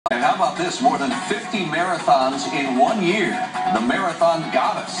And how about this? More than 50 marathons in 1 year. The marathon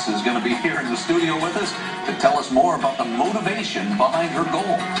goddess is going to be here in the studio with us to tell us more about the motivation behind her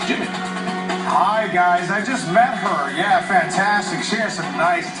goals. Jimmy. Hi, guys. I just met her. Yeah, fantastic. She has some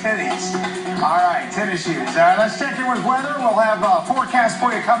nice titties. All right, tennis shoes. All right, let's check in with weather. We'll have a forecast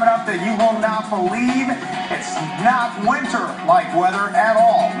for you coming up that you will not believe. It's not winter-like weather at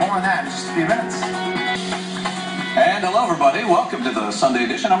all. More on that in just a few minutes. And hello, everybody. Welcome to the Sunday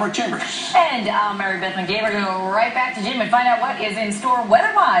edition. I'm Rick Chambers. And I'm Mary Beth McGee. We're going to go right back to Jim and find out what is in store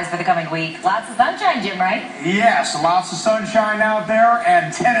weather-wise for the coming week. Lots of sunshine, Jim, right? Yes, lots of sunshine out there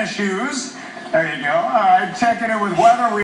and tennis shoes. There you go. All right, checking in with weather.